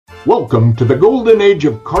Welcome to the Golden Age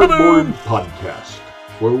of Cardboard podcast,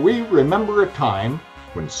 where we remember a time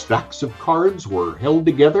when stacks of cards were held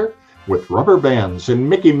together with rubber bands and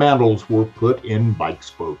Mickey Mantles were put in bike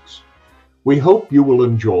spokes. We hope you will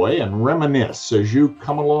enjoy and reminisce as you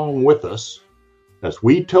come along with us as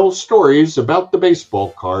we tell stories about the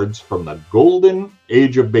baseball cards from the Golden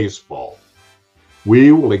Age of Baseball.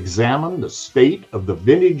 We will examine the state of the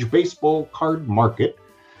vintage baseball card market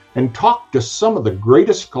and talk to some of the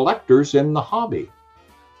greatest collectors in the hobby.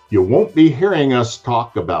 You won't be hearing us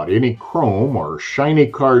talk about any chrome or shiny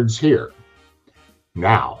cards here.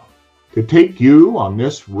 Now, to take you on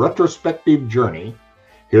this retrospective journey,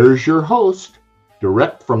 here's your host,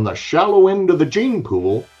 direct from the shallow end of the gene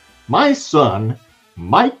pool, my son,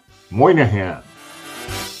 Mike Moynihan.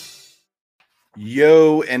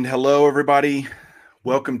 Yo, and hello, everybody.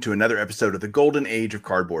 Welcome to another episode of the Golden Age of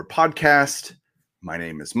Cardboard podcast. My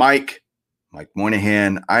name is Mike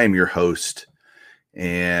Moynihan. I am your host,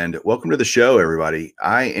 and welcome to the show, everybody.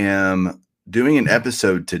 I am doing an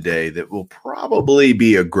episode today that will probably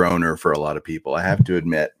be a groaner for a lot of people, I have to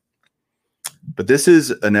admit. But this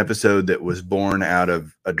is an episode that was born out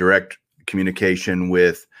of a direct communication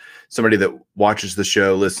with somebody that watches the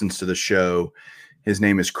show, listens to the show. His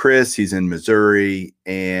name is Chris. He's in Missouri,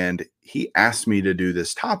 and he asked me to do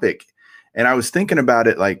this topic. And I was thinking about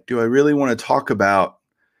it, like, do I really want to talk about,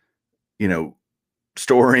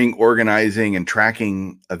 storing, organizing, and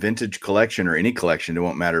tracking a vintage collection or any collection? It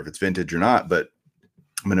won't matter if it's vintage or not, but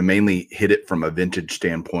I'm going to mainly hit it from a vintage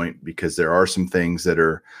standpoint because there are some things that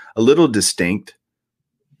are a little distinct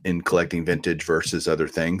in collecting vintage versus other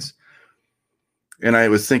things. And I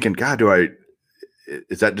was thinking, God,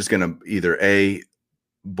 is that just going to either A,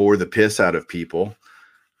 bore the piss out of people,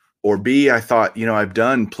 or B, I thought, I've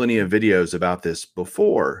done plenty of videos about this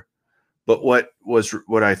before, but what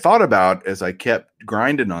I thought about as I kept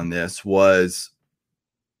grinding on this was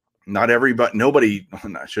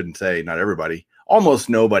almost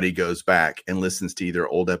nobody goes back and listens to either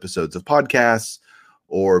old episodes of podcasts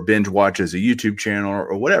or binge watches a YouTube channel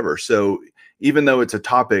or whatever. So even though it's a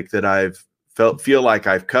topic that I've feel like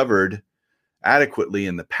I've covered adequately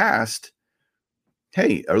in the past,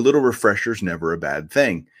 hey, a little refresher is never a bad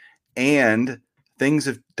thing. And things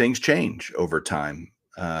change over time.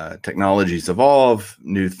 Technologies evolve,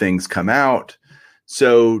 new things come out.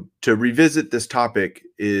 So to revisit this topic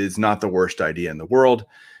is not the worst idea in the world.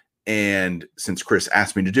 And since Chris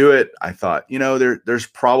asked me to do it, I thought, there's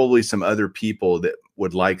probably some other people that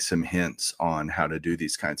would like some hints on how to do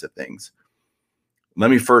these kinds of things.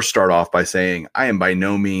 Let me first start off by saying I am by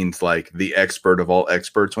no means like the expert of all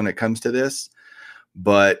experts when it comes to this,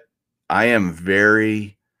 but I am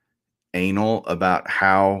very anal about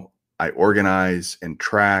how I organize and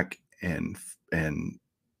track and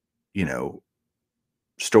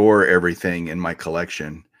store everything in my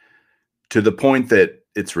collection to the point that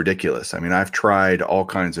it's ridiculous. I mean, I've tried all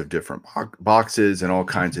kinds of different boxes and all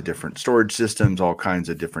kinds of different storage systems, all kinds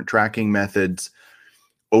of different tracking methods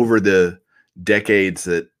over the decades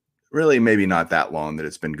that really maybe not that long that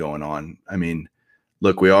it's been going on. I mean,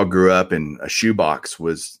 look, we all grew up and a shoebox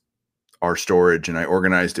was our storage, and I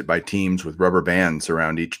organized it by teams with rubber bands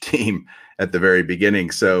around each team at the very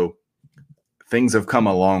beginning. So things have come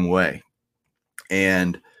a long way.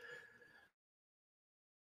 And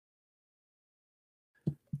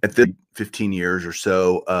at the 15 years or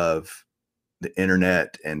so of the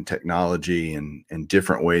internet and technology and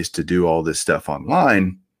different ways to do all this stuff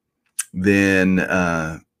online, then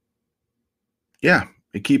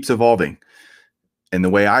it keeps evolving. And the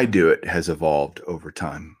way I do it has evolved over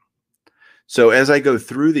time. So as I go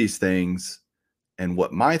through these things and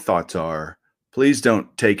what my thoughts are, please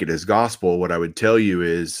don't take it as gospel. What I would tell you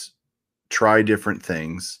is try different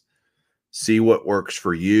things, see what works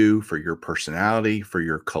for you, for your personality, for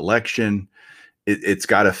your collection. It's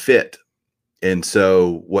got to fit. And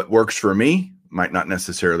so what works for me might not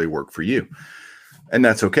necessarily work for you. And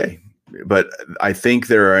that's okay. But I think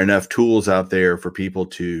there are enough tools out there for people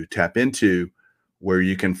to tap into where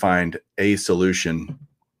you can find a solution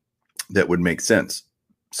that would make sense.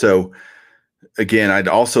 So again, I'd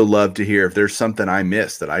also love to hear if there's something I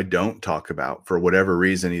missed that I don't talk about for whatever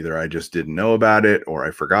reason. Either I just didn't know about it or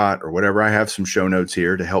I forgot or whatever. I have some show notes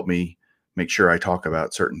here to help me make sure I talk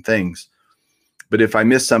about certain things. But if I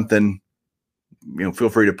miss something, feel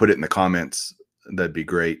free to put it in the comments. That'd be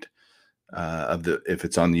great. If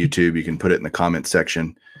it's on YouTube, you can put it in the comment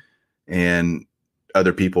section and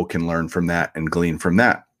other people can learn from that and glean from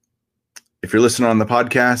that. If you're listening on the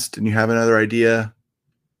podcast and you have another idea,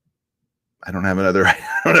 I don't have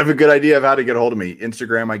a good idea of how to get a hold of me.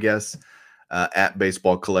 Instagram, I guess, at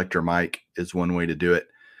Baseball Collector Mike is one way to do it.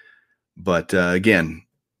 But again,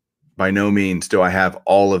 by no means do I have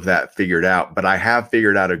all of that figured out, but I have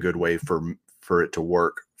figured out a good way for it to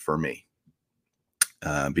work for me.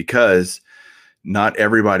 Because not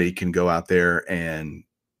everybody can go out there and,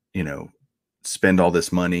 spend all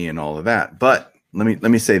this money and all of that. But let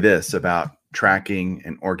me say this about tracking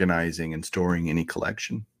and organizing and storing any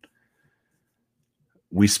collection.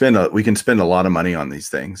 We can spend a lot of money on these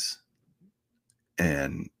things,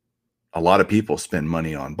 and a lot of people spend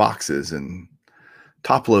money on boxes and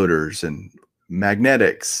top loaders and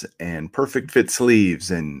magnetics and perfect fit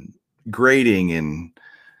sleeves and grading and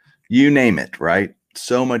you name it, right?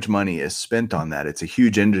 So much money is spent on that. It's a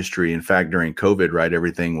huge industry. In fact, during COVID, right,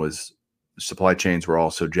 supply chains were all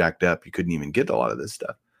so jacked up, you couldn't even get a lot of this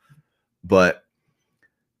stuff. But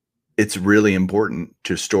it's really important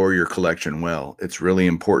to store your collection well. It's really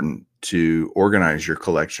important to organize your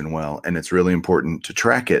collection well. And it's really important to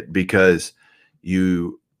track it because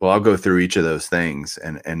I'll go through each of those things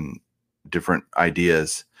and different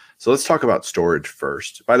ideas. So let's talk about storage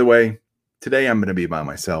first. By the way, today I'm going to be by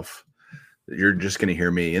myself. You're just going to hear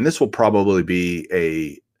me. And this will probably be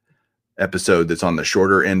a episode that's on the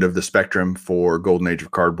shorter end of the spectrum for Golden Age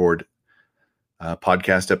of Cardboard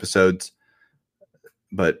podcast episodes.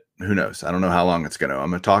 But who knows? I don't know how long it's going to. I'm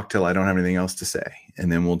going to talk till I don't have anything else to say,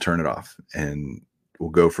 and then we'll turn it off and we'll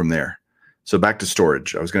go from there. So back to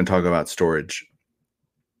storage. I was going to talk about storage.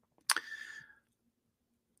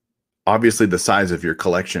 Obviously, the size of your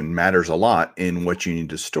collection matters a lot in what you need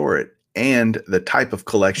to store it and the type of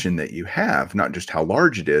collection that you have, not just how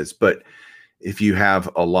large it is, but if you have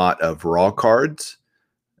a lot of raw cards,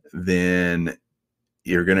 then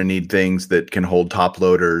you're going to need things that can hold top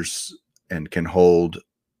loaders and can hold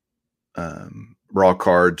raw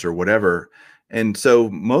cards or whatever. And so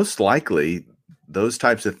most likely those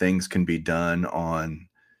types of things can be done on,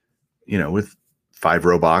 with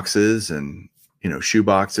 5-row boxes and, shoe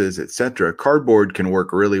boxes, etc. Cardboard can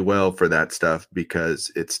work really well for that stuff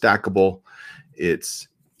because it's stackable. It's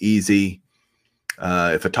easy.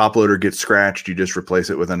 If a top loader gets scratched, you just replace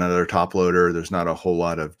it with another top loader. There's not a whole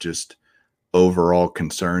lot of just overall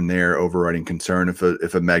concern there, overriding concern.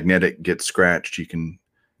 If a magnetic gets scratched, you can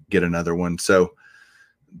get another one. So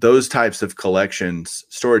those types of collections,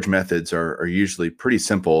 storage methods are usually pretty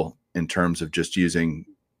simple in terms of just using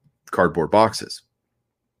cardboard boxes.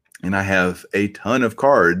 And I have a ton of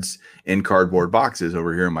cards in cardboard boxes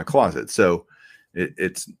over here in my closet. So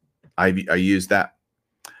I use that.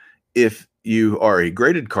 If you are a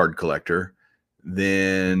graded card collector,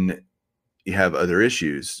 then you have other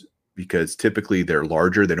issues because typically they're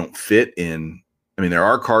larger. They don't fit in. I mean, there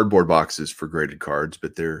are cardboard boxes for graded cards,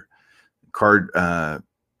 but they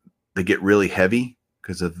get really heavy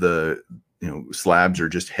because of the, slabs are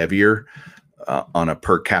just heavier on a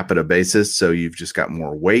per capita basis. So you've just got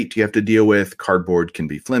more weight you have to deal with. Cardboard can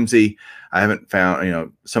be flimsy. I haven't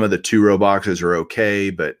found, some of the 2-row boxes are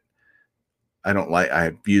okay, but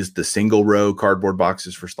I've used the single row cardboard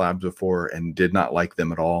boxes for slabs before and did not like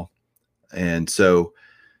them at all. And so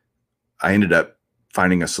I ended up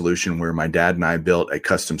finding a solution where my dad and I built a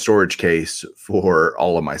custom storage case for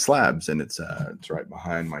all of my slabs. And it's right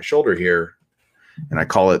behind my shoulder here. And I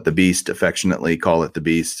call it the Beast, affectionately call it the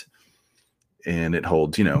Beast. And it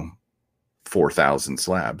holds, 4,000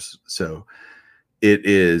 slabs. So it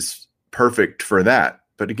is perfect for that.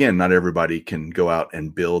 But again, not everybody can go out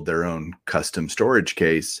and build their own custom storage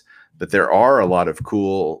case, but there are a lot of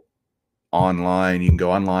cool online. You can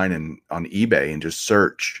go online and on eBay and just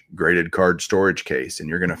search graded card storage case. And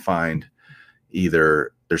you're going to find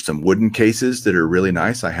either there's some wooden cases that are really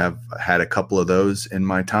nice. I have had a couple of those in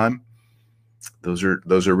my time. Those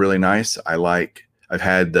are really nice. I've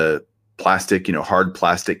had the plastic, hard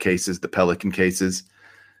plastic cases, the Pelican cases.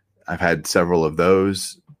 I've had several of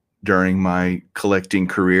those during my collecting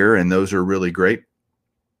career, and those are really great.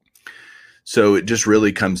 So it just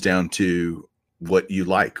really comes down to what you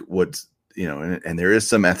like, and there is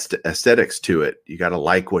some aesthetics to it. You got to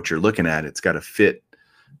like what you're looking at. It's got to fit,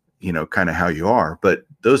 kind of how you are. But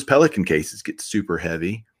those Pelican cases get super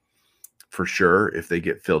heavy for sure if they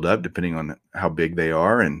get filled up, depending on how big they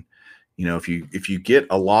are. And, if you get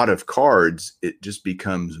a lot of cards, it just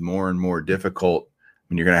becomes more and more difficult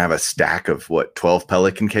when you're going to have a stack of 12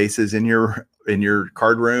 Pelican cases in your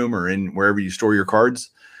card room or in wherever you store your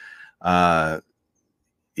cards. That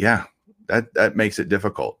makes it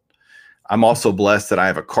difficult. I'm also blessed that I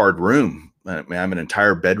have a card room. I have an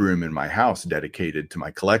entire bedroom in my house dedicated to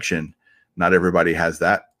my collection. Not everybody has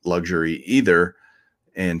that luxury either.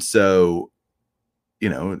 And so,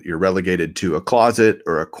 you're relegated to a closet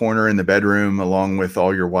or a corner in the bedroom along with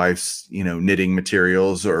all your wife's, knitting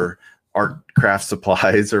materials or art craft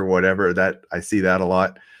supplies or whatever, that I see that a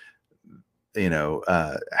lot.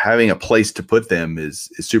 Having a place to put them is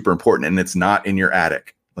super important, and it's not in your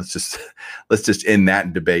attic. Let's just end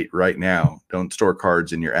that debate right now. Don't store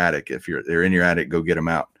cards in your attic. If they're in your attic, go get them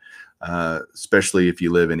out. Especially if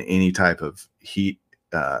you live in any type of heat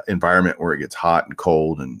environment where it gets hot and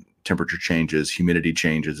cold and temperature changes, humidity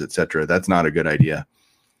changes, etc. That's not a good idea.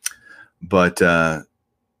 But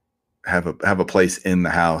have a place in the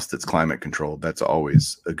house that's climate controlled. That's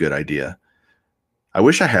always a good idea. I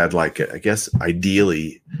wish I had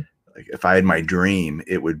ideally, if I had my dream,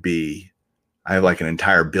 it would be, I have an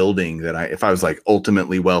entire building that if I was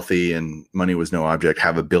ultimately wealthy and money was no object,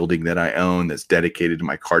 have a building that I own that's dedicated to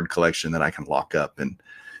my card collection that I can lock up and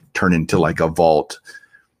turn into a vault.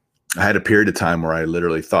 I had a period of time where I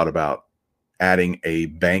literally thought about adding a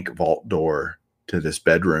bank vault door to this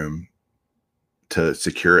bedroom to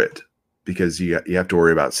secure it, because you have to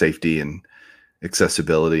worry about safety and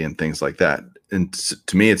accessibility and things like that. And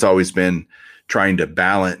to me, it's always been trying to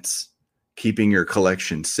balance keeping your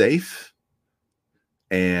collection safe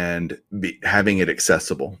and having it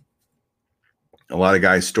accessible. A lot of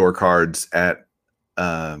guys store cards at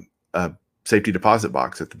a safety deposit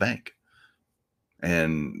box at the bank,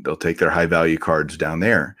 and they'll take their high value cards down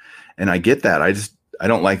there. And I get that. I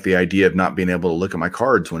don't like the idea of not being able to look at my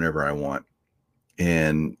cards whenever I want.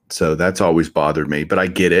 And so that's always bothered me, but I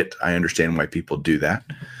get it. I understand why people do that.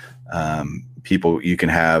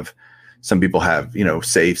 Some people have,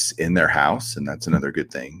 safes in their house, and that's another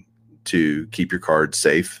good thing to keep your cards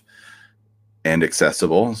safe and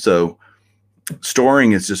accessible. So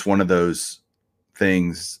storing is just one of those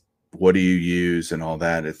things. What do you use and all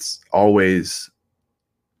that? It's always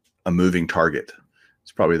a moving target.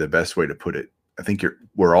 It's probably the best way to put it. I think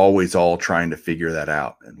we're always all trying to figure that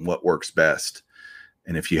out and what works best.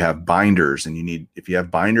 And if you have binders you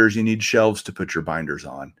need shelves to put your binders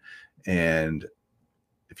on. And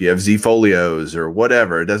if you have Z folios or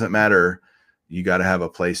whatever, it doesn't matter. You got to have a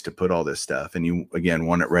place to put all this stuff. And you, again,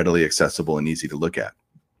 want it readily accessible and easy to look at.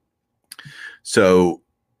 So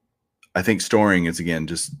I think storing is, again,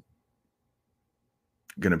 just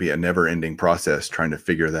going to be a never ending process trying to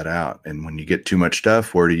figure that out. And when you get too much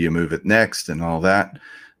stuff, where do you move it next and all that?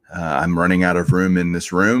 I'm running out of room in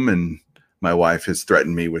this room, and my wife has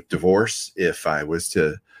threatened me with divorce if I was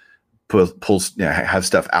to have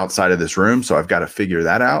stuff outside of this room. So I've got to figure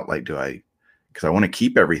that out. Because I want to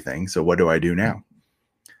keep everything. So what do I do now?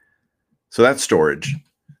 So that's storage.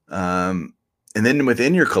 And then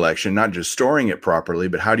within your collection, not just storing it properly,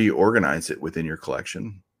 but how do you organize it within your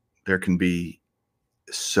collection? There can be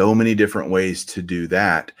so many different ways to do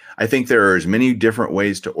that. I think there are as many different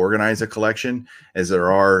ways to organize a collection as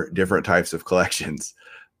there are different types of collections,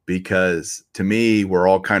 because to me, we're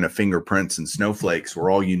all kind of fingerprints and snowflakes.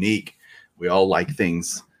 We're all unique. We all like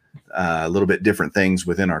things, a little bit different things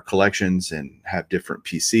within our collections, and have different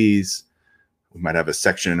PCs. We might have a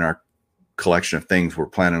section in our collection of things we're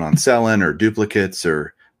planning on selling, or duplicates,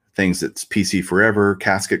 or things that's PC forever,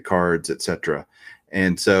 casket cards, etc.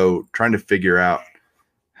 And so trying to figure out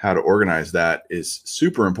how to organize that is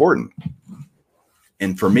super important.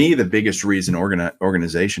 And for me, the biggest reason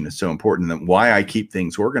organization is so important, and why I keep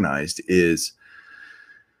things organized, is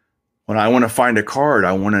when I want to find a card,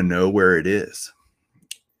 I want to know where it is.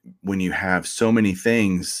 When you have so many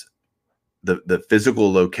things, the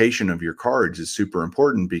physical location of your cards is super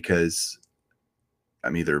important, because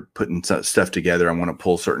I'm either putting stuff together. I want to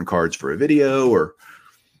pull certain cards for a video, or,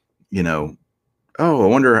 oh, I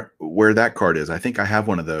wonder where that card is. I think I have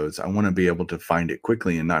one of those. I want to be able to find it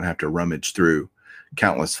quickly and not have to rummage through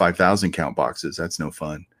countless 5,000 count boxes. That's no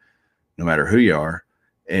fun, no matter who you are.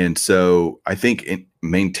 And so I think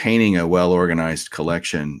maintaining a well-organized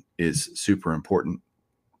collection is super important.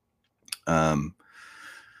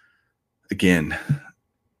 Again,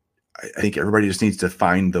 I think everybody just needs to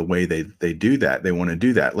find the way they do that. They want to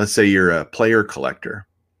do that. Let's say you're a player collector.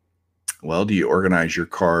 Well, do you organize your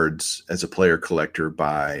cards as a player collector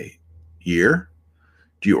by year?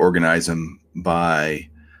 Do you organize them by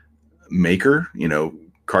maker,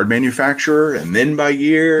 card manufacturer, and then by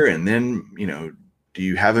year? And then, do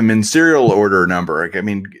you have them in serial order number?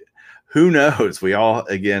 Who knows? We all,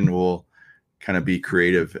 again, will kind of be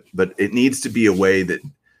creative, but it needs to be a way that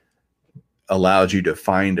allows you to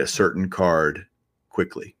find a certain card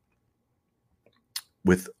quickly.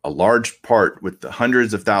 With a large part, with the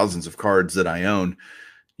hundreds of thousands of cards that I own,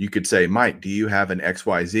 you could say, Mike, do you have an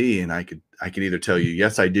XYZ? And I could either tell you,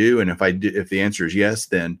 yes, I do. And if the answer is yes,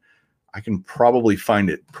 then I can probably find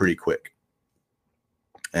it pretty quick.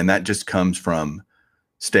 And that just comes from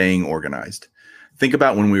staying organized. Think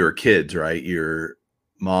about when we were kids, right?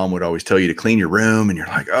 mom would always tell you to clean your room, and you're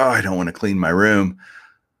like, oh, I don't want to clean my room.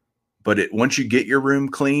 But once you get your room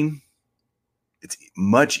clean, it's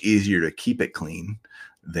much easier to keep it clean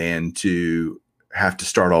than to have to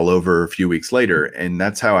start all over a few weeks later. And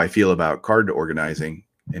that's how I feel about card organizing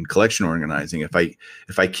and collection organizing. If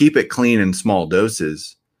I keep it clean in small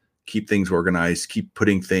doses, keep things organized, keep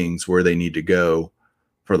putting things where they need to go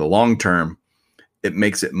for the long term, it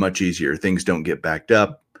makes it much easier. Things don't get backed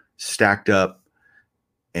up, stacked up,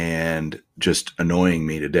 and just annoying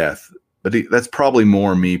me to death. But that's probably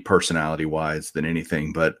more me personality wise than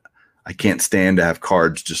anything. But I can't stand to have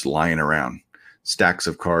cards just lying around, stacks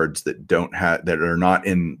of cards that are not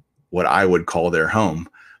in what I would call their home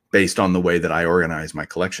based on the way that I organize my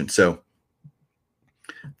collection. So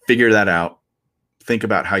figure that out. Think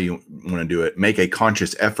about how you want to do it. Make a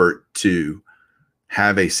conscious effort to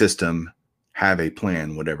have a system, have a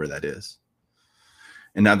plan, whatever that is.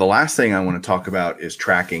 And now the last thing I want to talk about is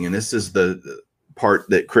tracking. And this is the part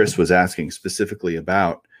that Chris was asking specifically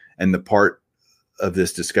about, and the part of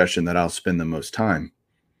this discussion that I'll spend the most time,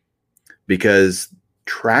 because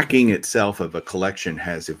tracking itself of a collection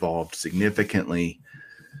has evolved significantly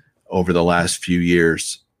over the last few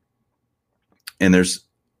years. And there's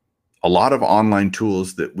a lot of online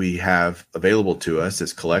tools that we have available to us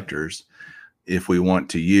as collectors. If we want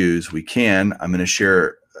to use, we can. I'm going to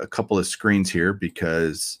share a couple of screens here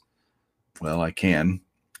because, well, I can.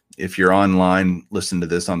 If you're online, listen to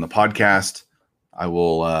this on the podcast, I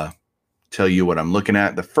will tell you what I'm looking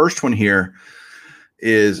at. The first one here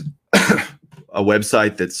is a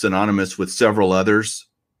website that's synonymous with several others,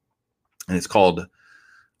 and it's called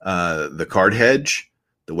The Card Hedge.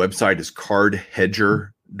 The website is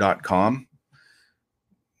cardhedger.com,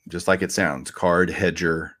 just like it sounds,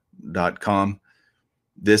 cardhedger.com.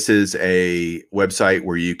 This is a website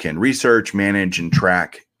where you can research, manage, and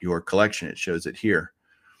track your collection. It shows it here.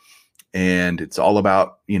 And it's all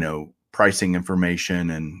about, pricing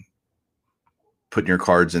information and putting your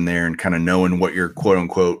cards in there and kind of knowing what your quote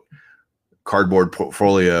unquote cardboard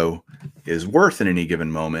portfolio is worth in any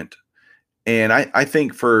given moment. And I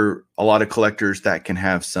think for a lot of collectors that can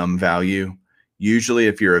have some value. Usually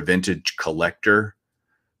if you're a vintage collector,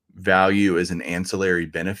 value is an ancillary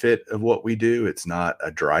benefit of what we do. It's not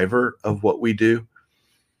a driver of what we do.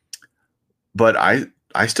 But I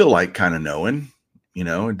still like kind of knowing,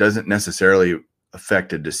 it doesn't necessarily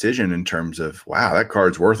affect a decision in terms of, wow, that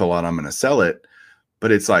card's worth a lot, I'm going to sell it.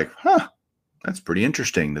 But it's like, that's pretty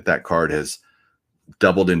interesting that card has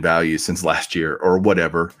doubled in value since last year or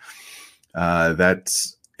whatever.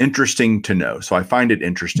 That's interesting to know. So I find it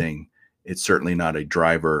interesting. It's certainly not a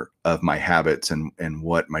driver of my habits and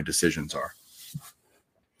what my decisions are.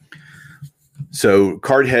 So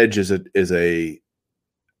Card Hedge is a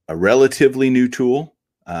relatively new tool.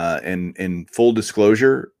 And in full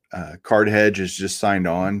disclosure, Card Hedge is just signed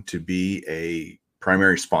on to be a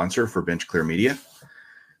primary sponsor for Bench Clear Media.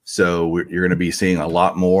 So you're going to be seeing a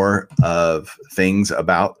lot more of things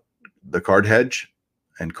about the Card Hedge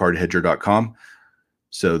and cardhedger.com.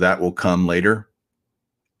 So that will come later.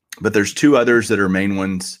 But there's two others that are main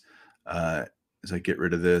ones. As I get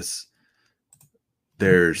rid of this,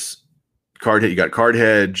 there's you got Card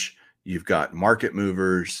Hedge, you've got Market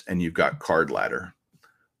Movers, and you've got Card Ladder.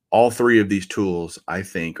 All three of these tools, I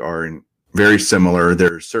think, are very similar.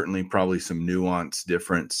 There's certainly probably some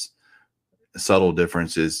subtle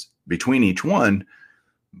differences between each one,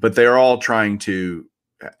 but they're all trying to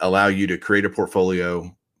allow you to create a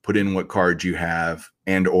portfolio, put in what cards you have,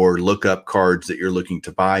 and or look up cards that you're looking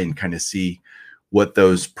to buy and kind of see what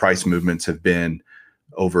those price movements have been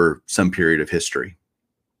over some period of history.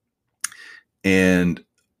 And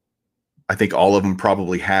I think all of them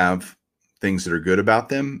probably have things that are good about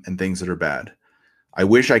them and things that are bad. I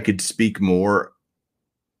wish I could speak more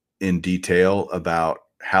in detail about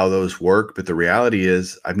how those work, but the reality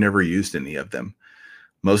is I've never used any of them.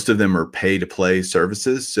 Most of them are pay to play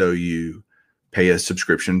services. So you pay a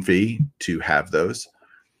subscription fee to have those.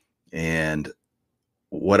 And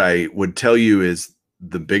what I would tell you is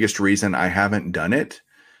the biggest reason I haven't done it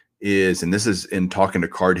is, and this is in talking to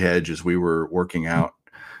Card Hedge as we were working out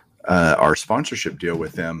our sponsorship deal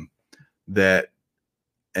with them,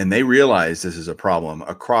 and they realize this is a problem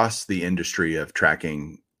across the industry of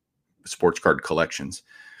tracking sports card collections,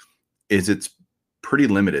 is it's pretty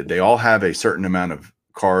limited. They all have a certain amount of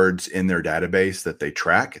cards in their database that they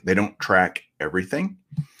track. They don't track everything.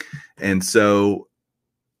 And so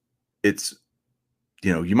it's,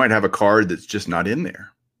 you might have a card that's just not in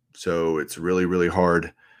there. So it's really, really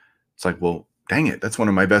hard. It's like, well, dang it, that's one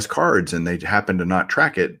of my best cards. And they happen to not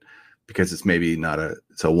track it because it's maybe not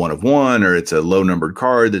it's a one of one, or it's a low numbered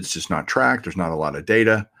card that's just not tracked. There's not a lot of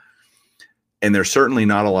data. And there's certainly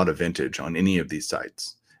not a lot of vintage on any of these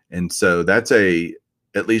sites. And so that's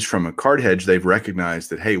at least from a card hedge, they've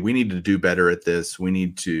recognized that, hey, we need to do better at this. We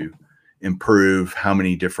need to improve how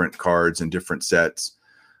many different cards and different sets.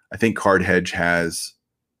 I think Card Hedge has,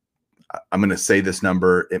 I'm going to say this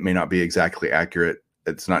number, it may not be exactly accurate.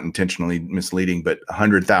 It's not intentionally misleading, but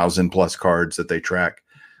 100,000 plus cards that they track,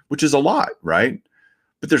 which is a lot, right?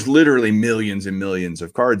 But there's literally millions and millions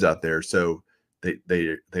of cards out there. So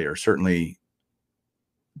they are certainly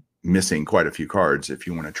missing quite a few cards if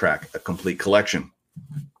you want to track a complete collection.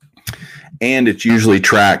 And it's usually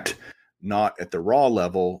tracked not at the raw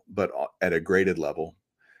level, but at a graded level.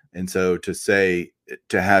 And so to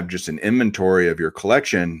have just an inventory of your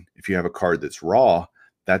collection, if you have a card that's raw,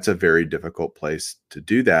 that's a very difficult place to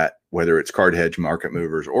do that, whether it's Card Hedge, Market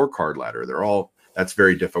Movers, or Card Ladder. That's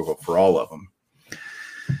very difficult for all of them.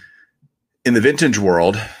 In the vintage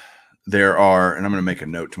world, there are, and I'm going to make a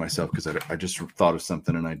note to myself because I just thought of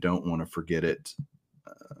something and I don't want to forget it.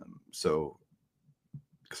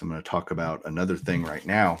 Because I'm going to talk about another thing right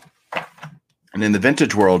now. And in the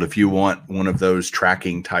vintage world, if you want one of those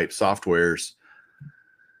tracking type softwares,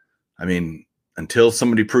 I mean, until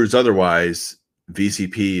somebody proves otherwise,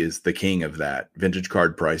 VCP is the king of that, vintage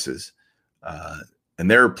card prices. And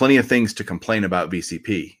there are plenty of things to complain about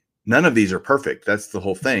VCP. None of these are perfect. That's the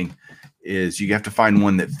whole thing, is you have to find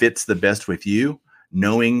one that fits the best with you,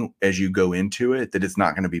 knowing as you go into it that it's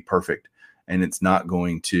not going to be perfect and it's not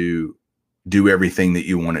going to do everything that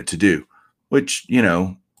you want it to do, which,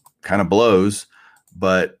 kind of blows,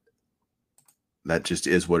 but that just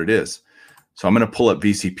is what it is. So I'm going to pull up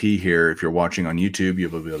VCP here. If you're watching on YouTube,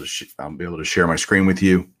 you'll be able to I'll be able to share my screen with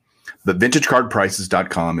you. But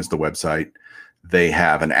vintagecardprices.com is the website. They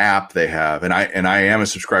have an app. They have, and I am a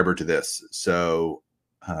subscriber to this. So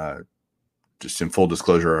just in full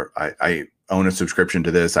disclosure, I own a subscription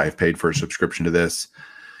to this. I have paid for a subscription to this,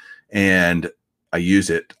 and I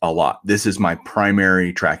use it a lot. This is my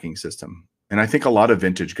primary tracking system. And I think a lot of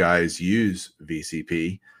vintage guys use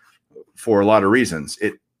VCP for a lot of reasons.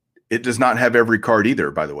 It does not have every card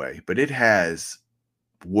either, by the way, but it has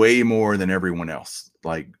way more than everyone else,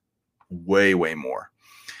 like way, way more.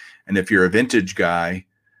 And if you're a vintage guy,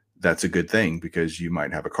 that's a good thing because you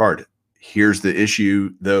might have a card. Here's the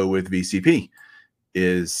issue, though, with VCP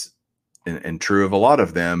is, and true of a lot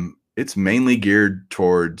of them, it's mainly geared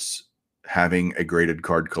towards having a graded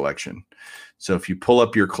card collection. So if you pull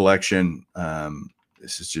up your collection,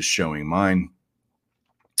 this is just showing mine,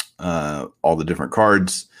 all the different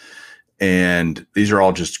cards. And these are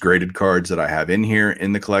all just graded cards that I have in here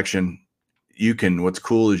in the collection. What's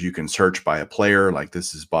cool is you can search by a player. Like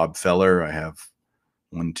this is Bob Feller. I have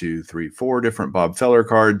 4 different Bob Feller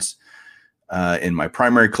cards. In my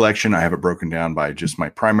primary collection, I have it broken down by just my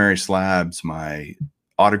primary slabs, my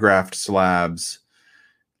autographed slabs.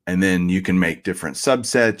 And then you can make different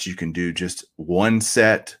subsets. You can do just one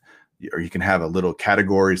set, or you can have a little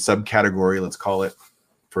category, subcategory, let's call it,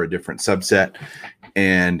 for a different subset.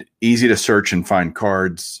 And easy to search and find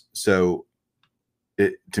cards. So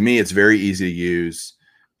to me, it's very easy to use.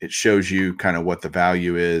 It shows you kind of what the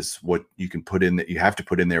value is, what you can put in, that you have to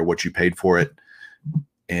put in there, what you paid for it.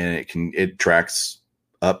 And it tracks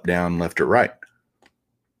up, down, left, or right.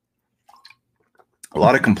 A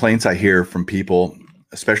lot of complaints I hear from people,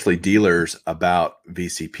 especially dealers, about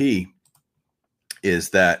VCP is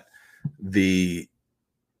that the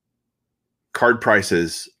card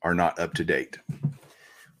prices are not up to date.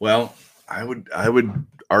 Well, I would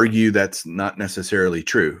argue that's not necessarily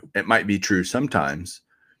true. It might be true sometimes,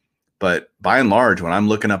 but by and large, when I'm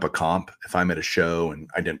looking up a comp, if I'm at a show and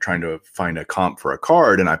I'm trying to find a comp for a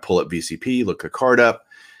card and I pull up VCP, look the card up,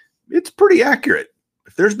 it's pretty accurate.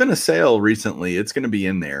 If there's been a sale recently, it's going to be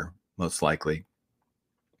in there most likely.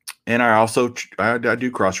 And I also I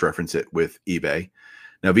do cross-reference it with eBay.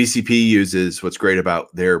 Now, VCP uses, what's great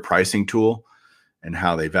about their pricing tool and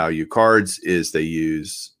how they value cards is they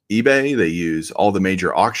use eBay. They use all the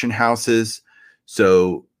major auction houses.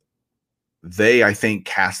 So they, I think,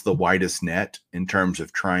 cast the widest net in terms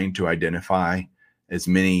of trying to identify as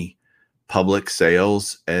many public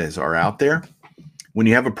sales as are out there. When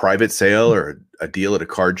you have a private sale or a deal at a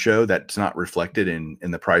card show, that's not reflected in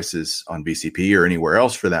the prices on VCP or anywhere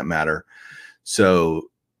else for that matter. So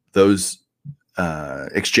those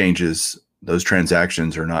exchanges, those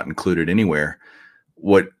transactions are not included anywhere.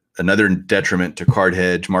 What another detriment to Card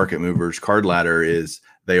Hedge, Market Movers, Card Ladder is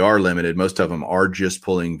they are limited. Most of them are just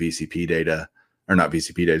pulling VCP data, or not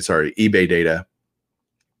VCP data, sorry, eBay data.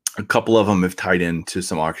 A couple of them have tied into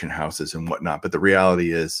some auction houses and whatnot, but the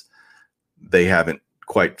reality is they haven't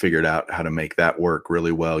quite figured out how to make that work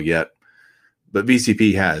really well yet, but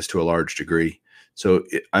VCP has to a large degree. So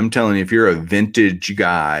I'm telling you, if you're a vintage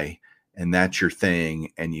guy and that's your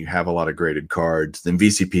thing and you have a lot of graded cards, then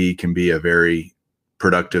VCP can be a very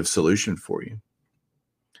productive solution for you.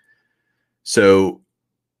 So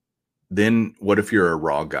then what if you're a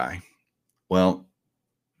raw guy? Well,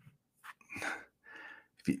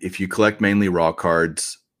 if you collect mainly raw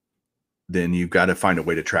cards, then you've got to find a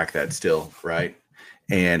way to track that still, right?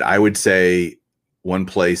 And I would say one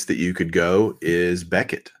place that you could go is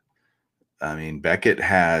Beckett. I mean, Beckett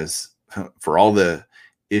has, for all the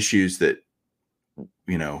issues that,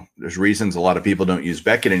 there's reasons a lot of people don't use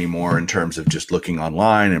Beckett anymore in terms of just looking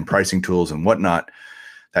online and pricing tools and whatnot.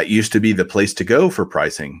 That used to be the place to go for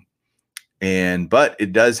pricing. But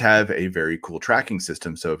it does have a very cool tracking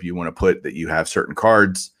system. So if you want to put that you have certain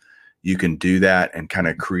cards, you can do that and kind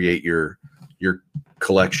of create your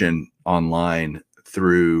collection online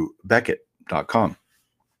through Beckett.com.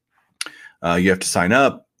 You have to sign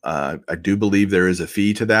up. I do believe there is a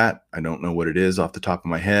fee to that. I don't know what it is off the top of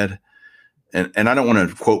my head. And I don't want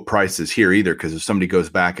to quote prices here either, because if somebody goes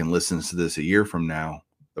back and listens to this a year from now,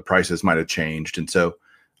 the prices might have changed. And so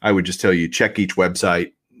I would just tell you, check each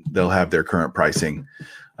website. They'll have their current pricing.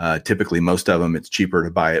 Typically, most of them, it's cheaper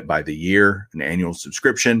to buy it by the year, an annual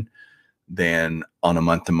subscription, than on a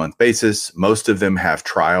month-to-month basis. Most of them have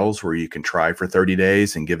trials where you can try for 30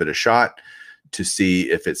 days and give it a shot to see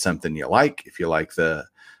if it's something you like, if you like the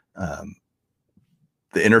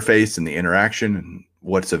interface and the interaction and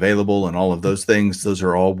what's available and all of those things. Those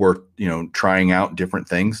are all worth, trying out different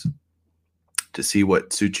things to see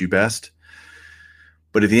what suits you best.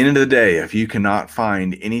 But at the end of the day, if you cannot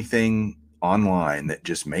find anything online that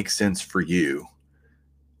just makes sense for you,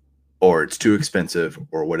 or it's too expensive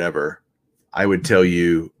or whatever, I would tell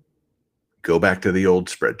you, go back to the old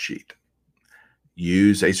spreadsheet.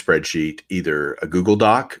 Use a spreadsheet, either a Google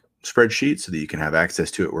Doc spreadsheet so that you can have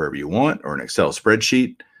access to it wherever you want, or an Excel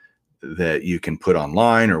spreadsheet that you can put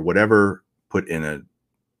online or whatever, put in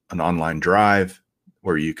an online drive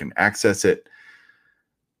where you can access it.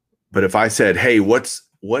 But if I said, hey, what's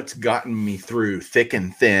gotten me through thick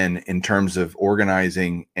and thin in terms of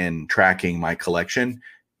organizing and tracking my collection,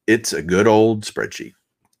 it's a good old spreadsheet.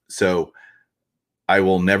 So I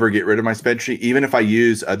will never get rid of my spreadsheet. Even if I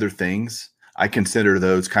use other things, I consider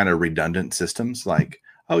those kind of redundant systems. Like,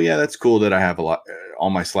 oh yeah, that's cool that I have all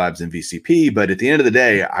my slabs in VCP, but at the end of the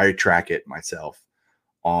day, I track it myself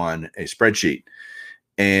on a spreadsheet.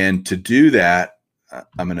 And to do that,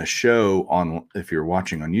 I'm going to show on, if you're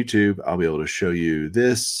watching on YouTube, I'll be able to show you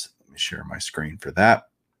this. Let me share my screen for that.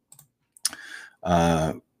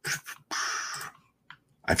 I've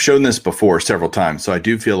shown this before several times, so I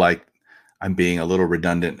do feel like I'm being a little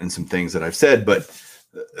redundant in some things that I've said, but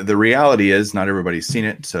the reality is not everybody's seen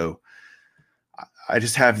it. So I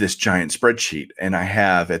just have this giant spreadsheet, and I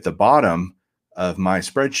have at the bottom of my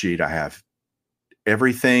spreadsheet, I have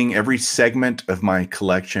everything, every segment of my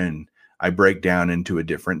collection I break down into a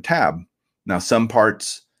different tab. Now, some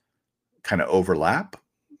parts kind of overlap.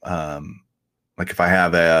 Like if I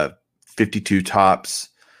have a 52 Topps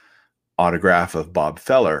autograph of Bob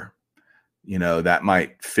Feller, that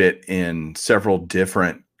might fit in several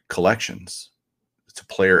different collections. It's a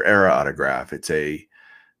player era autograph. It's a,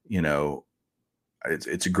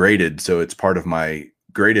 it's graded. So it's part of my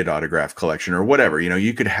graded autograph collection or whatever.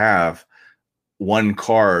 You could have one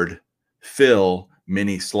card fill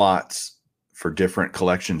many slots for different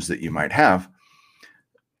collections that you might have.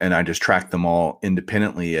 And I just track them all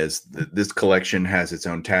independently as this collection has its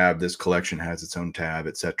own tab, this collection has its own tab,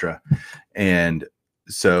 etc. And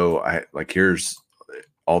so here's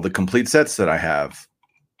all the complete sets that I have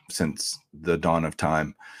since the dawn of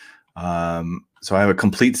time. So I have a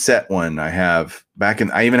complete set one. I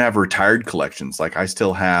even have retired collections. Like I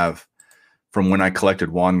still have, from when I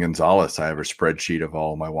collected Juan Gonzalez, I have a spreadsheet of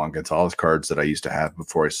all my Juan Gonzalez cards that I used to have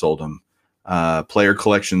before I sold them. Player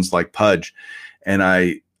collections like Pudge. And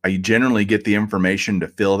I generally get the information to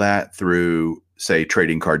fill that through, say,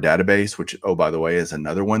 Trading Card Database, which, oh, by the way, is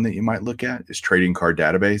another one that you might look at, is Trading Card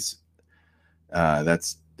Database.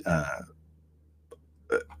 That's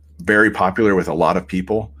very popular with a lot of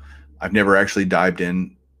people. I've never actually dived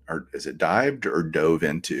in, or is it dived or dove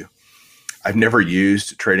into? I've never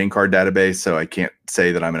used Trading Card Database, so I can't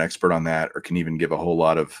say that I'm an expert on that or can even give a whole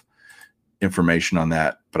lot of information on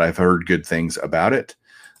that, but I've heard good things about it.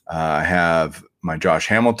 I have my Josh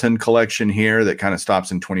Hamilton collection here that kind of stops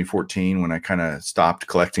in 2014 when I kind of stopped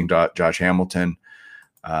collecting Josh Hamilton.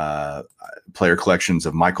 Player collections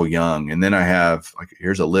of Michael Young. And then I have,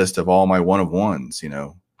 here's a list of all my one-of-ones,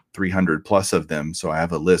 300 plus of them. So I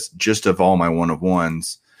have a list just of all my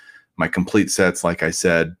 1-of-1s, my complete sets. Like I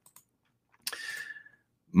said,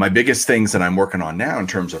 my biggest things that I'm working on now in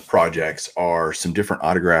terms of projects are some different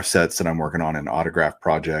autograph sets that I'm working on in autograph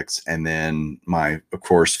projects. And then my, of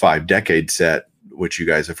course, 5-decade set, which you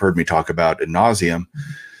guys have heard me talk about ad nauseum,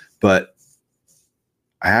 but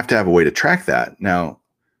I have to have a way to track that. Now,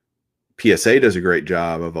 PSA does a great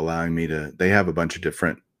job of allowing me to, they have a bunch of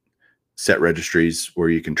different set registries where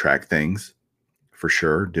you can track things, for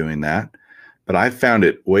sure, doing that. But I've found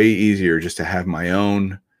it way easier just to have my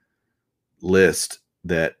own list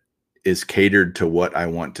that is catered to what I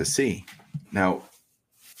want to see. Now,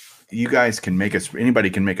 you guys can make anybody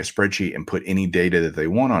can make a spreadsheet and put any data that they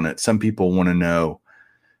want on it. Some people want to know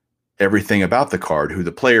everything about the card, who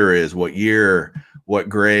the player is, what year, what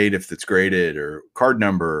grade, if it's graded, or card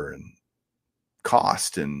number and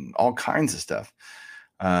cost and all kinds of stuff.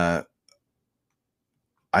 I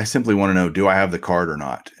simply want to know, do I have the card or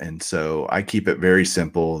not? And so I keep it very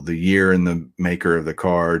simple. The year and the maker of the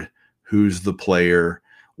card, who's the player,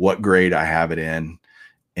 what grade I have it in.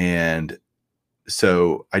 And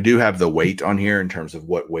so I do have the weight on here in terms of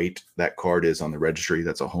what weight that card is on the registry.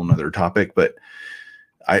 That's a whole nother topic, but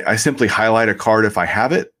I simply highlight a card if I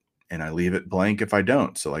have it, and I leave it blank if I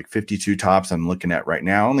don't. So like 52 tops I'm looking at right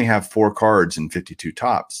now, I only have 4 cards in 52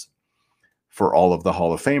 tops for all of the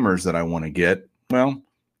Hall of Famers that I want to get. Well,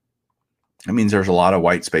 that means there's a lot of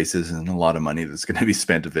white spaces and a lot of money that's going to be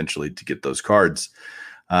spent eventually to get those cards.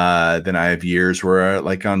 Then I have years where,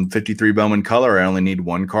 like on 53 Bowman Color, I only need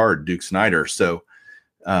 1 card, Duke Snider. So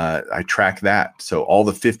I track that. So all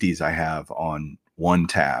the 50s I have on one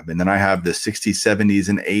tab. And then I have the 60s, 70s,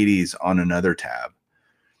 and 80s on another tab.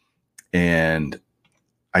 And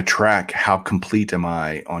I track how complete am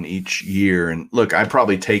I on each year. And look, I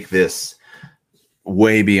probably take this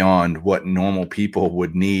way beyond what normal people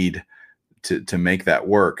would need to make that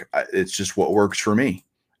work. It's just what works for me.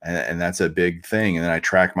 And that's a big thing. And then I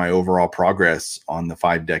track my overall progress on the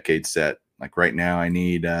 5-decade set. Like right now, I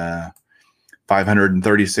need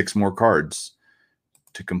 536 more cards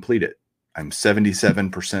to complete it. I'm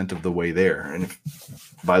 77% of the way there. And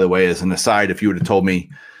by the way, as an aside, if you would have told me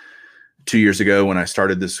 2 years ago when I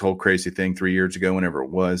started this whole crazy thing, 3 years ago, whenever it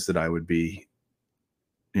was, that I would be,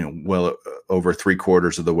 well over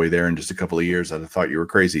 3/4 of the way there in just a couple of years, I'd have thought you were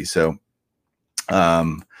crazy. So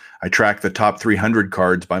I track the top 300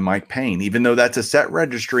 cards by Mike Payne. Even though that's a set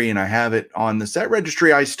registry and I have it on the set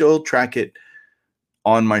registry, I still track it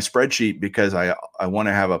on my spreadsheet because I want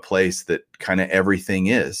to have a place that kind of everything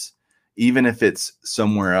is, even if it's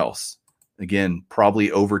somewhere else. Again, probably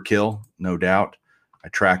overkill, no doubt. I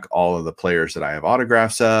track all of the players that I have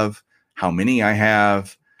autographs of, how many I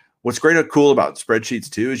have. What's great and cool about spreadsheets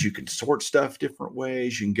too is you can sort stuff different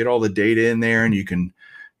ways. You can get all the data in there, and you can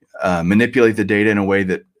manipulate the data in a way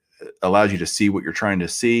that allows you to see what you're trying to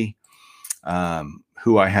see.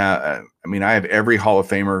 Who I have, I have every Hall of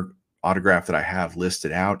Famer autograph that I have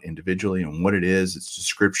listed out individually and what it is, its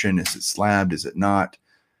description. Is it slabbed? Is it not?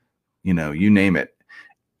 You name it.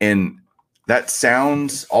 And that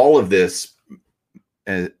sounds, all of this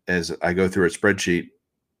as I go through a spreadsheet,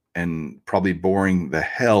 and probably boring the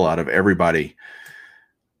hell out of everybody,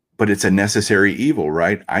 but it's a necessary evil,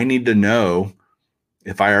 right? I need to know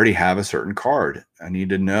if I already have a certain card. I need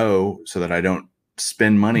to know so that I don't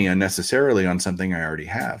spend money unnecessarily on something I already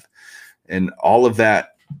have. And all of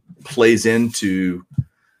that plays into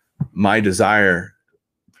my desire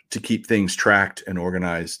to keep things tracked and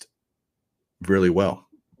organized really well.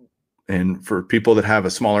 And for people that have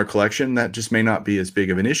a smaller collection, that just may not be as big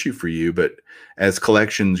of an issue for you. But as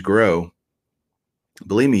collections grow,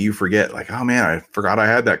 believe me, you forget, like, oh man, I forgot I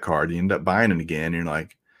had that card. You end up buying it again. And you're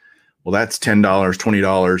like, well, that's $10, $20,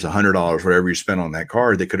 $100, whatever you spent on that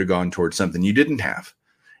card that could have gone towards something you didn't have.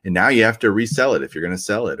 And now you have to resell it if you're going to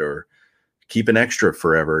sell it, or keep an extra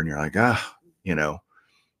forever. And you're like,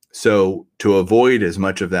 so to avoid as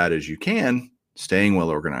much of that as you can, staying well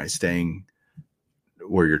organized, staying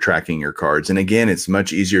where you're tracking your cards. And again, it's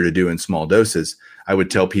much easier to do in small doses. I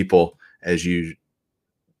would tell people, as you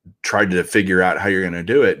try to figure out how you're going to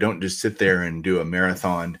do it, don't just sit there and do a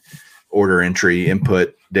marathon order entry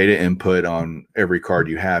data input on every card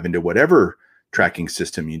you have into whatever tracking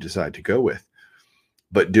system you decide to go with,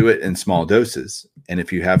 but do it in small doses. And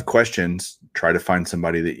if you have questions, try to find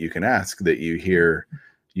somebody that you can ask, that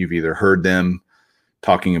you've either heard them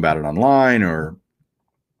talking about it online or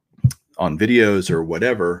on videos or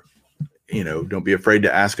whatever. Don't be afraid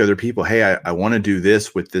to ask other people, hey, I want to do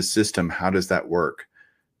this with this system. How does that work?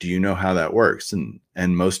 Do you know how that works? And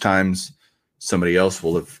most times somebody else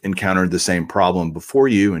will have encountered the same problem before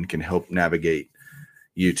you and can help navigate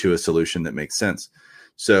you to a solution that makes sense.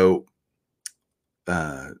 So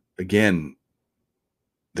again,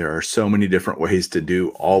 there are so many different ways to do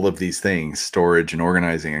all of these things, storage and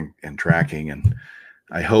organizing and tracking. And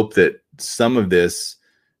I hope that some of this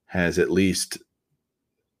has at least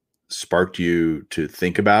sparked you to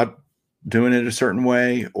think about doing it a certain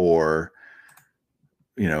way, or,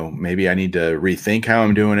 maybe I need to rethink how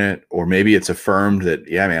I'm doing it, or maybe it's affirmed that,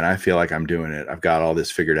 yeah, man, I feel like I'm doing it. I've got all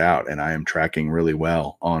this figured out and I am tracking really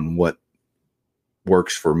well on what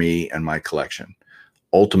works for me and my collection.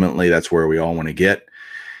 Ultimately, that's where we all want to get.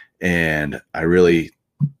 And I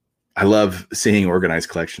love seeing organized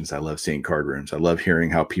collections. I love seeing card rooms. I love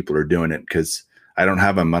hearing how people are doing it, because I don't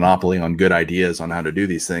have a monopoly on good ideas on how to do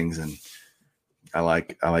these things. And I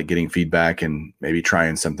like getting feedback and maybe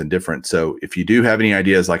trying something different. So if you do have any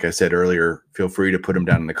ideas, like I said earlier, feel free to put them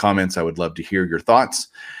down in the comments. I would love to hear your thoughts.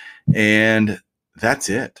 And that's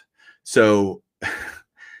it. So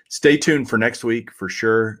stay tuned for next week for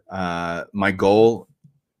sure. My goal,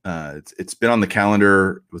 it's been on the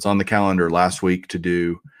calendar. It was on the calendar last week to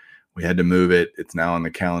do. We had to move it. It's now on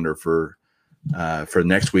the calendar for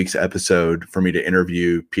next week's episode for me to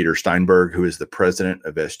interview Peter Steinberg, who is the president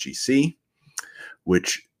of SGC,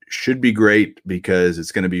 which should be great because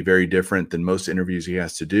it's going to be very different than most interviews he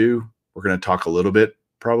has to do. We're going to talk a little bit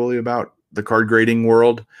probably about the card grading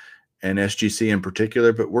world and SGC in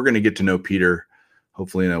particular, but we're going to get to know Peter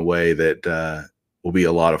hopefully in a way that will be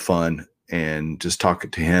a lot of fun, and just talk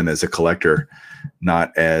to him as a collector,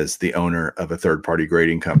 not as the owner of a third-party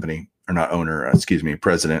grading company, or not owner,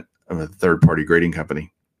 president of a third-party grading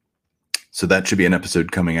company. So that should be an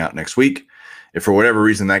episode coming out next week. If for whatever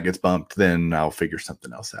reason that gets bumped, then I'll figure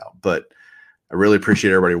something else out. But I really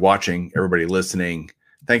appreciate everybody watching, everybody listening.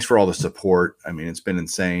 Thanks for all the support. I mean, it's been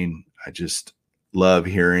insane. I just love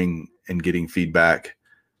hearing and getting feedback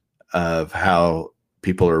of how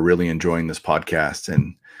people are really enjoying this podcast.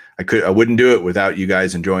 And I wouldn't do it without you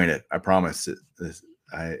guys enjoying it. I promise.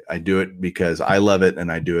 I do it because I love it, and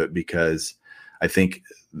I do it because I think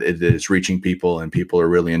it is reaching people and people are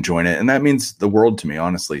really enjoying it. And that means the world to me,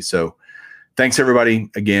 honestly. So thanks, everybody.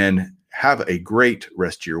 Again, have a great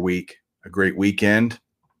rest of your week, a great weekend.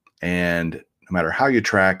 And no matter how you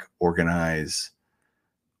track, organize,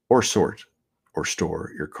 or sort, or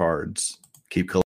store your cards, keep collecting.